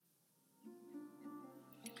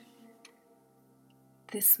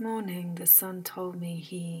This morning the sun told me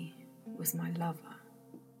he was my lover.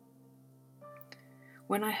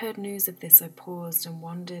 When I heard news of this, I paused and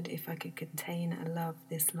wondered if I could contain a love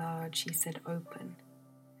this large. He said, "Open,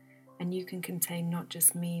 and you can contain not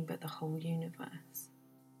just me, but the whole universe."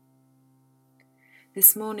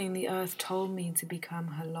 This morning the earth told me to become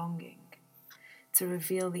her longing, to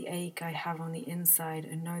reveal the ache I have on the inside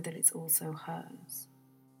and know that it's also hers.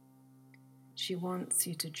 She wants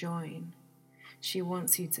you to join. She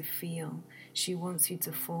wants you to feel. She wants you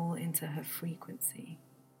to fall into her frequency.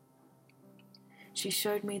 She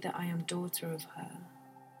showed me that I am daughter of her,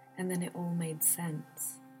 and then it all made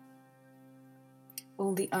sense.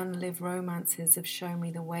 All the unlived romances have shown me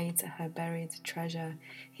the way to her buried treasure,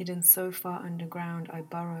 hidden so far underground I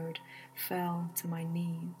burrowed, fell to my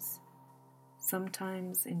knees,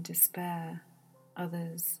 sometimes in despair,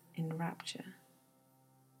 others in rapture.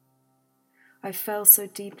 I fell so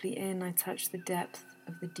deeply in, I touched the depth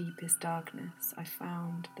of the deepest darkness. I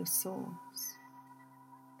found the source.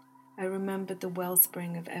 I remembered the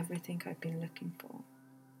wellspring of everything I've been looking for.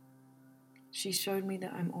 She showed me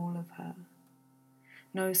that I'm all of her.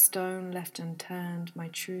 No stone left unturned, my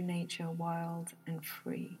true nature wild and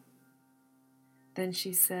free. Then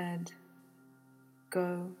she said,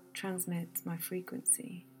 "Go, transmit my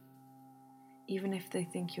frequency. Even if they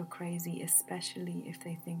think you're crazy, especially if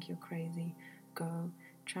they think you're crazy, go,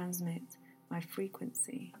 transmit my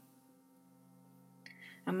frequency."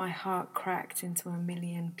 And my heart cracked into a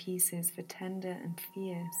million pieces, for tender and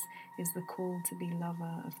fierce is the call to be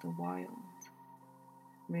lover of the wild.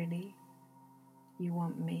 "Really? You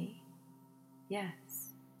want me?"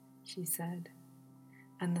 "Yes," she said,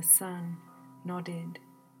 and the sun nodded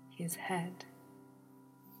his head.